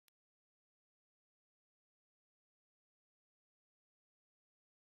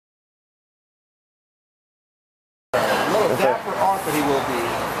dapper author he will be.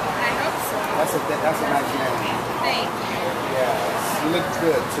 I hope so. That's a nice name. Thank you. Yeah, you look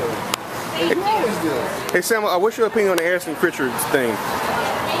good too. Thank You always do. Hey Selma, what's your opinion on the Ashton Kutcher thing?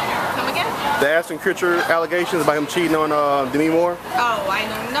 Come again? The Ashton Kutcher allegations about him cheating on Demi Moore? Oh, I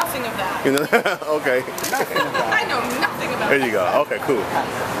know nothing of that. You know? Okay. I know nothing about There that. you go. Okay, cool.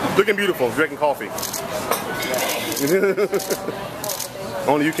 Looking beautiful, drinking coffee.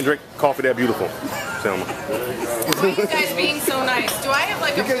 Only you can drink coffee that beautiful, Selma. Why are you guys being so nice? Do I have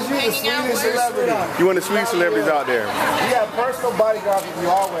like a Because you're the hanging out sweetest where? celebrity. You one of the sweet celebrities out there. You have personal bodyguards with you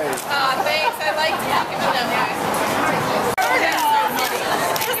always. Thanks. I like talking to them guys. That's so funny.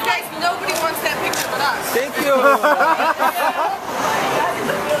 You guys, nobody wants that picture but us. Thank you.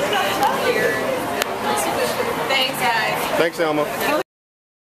 Thanks, guys. Thanks, Selma.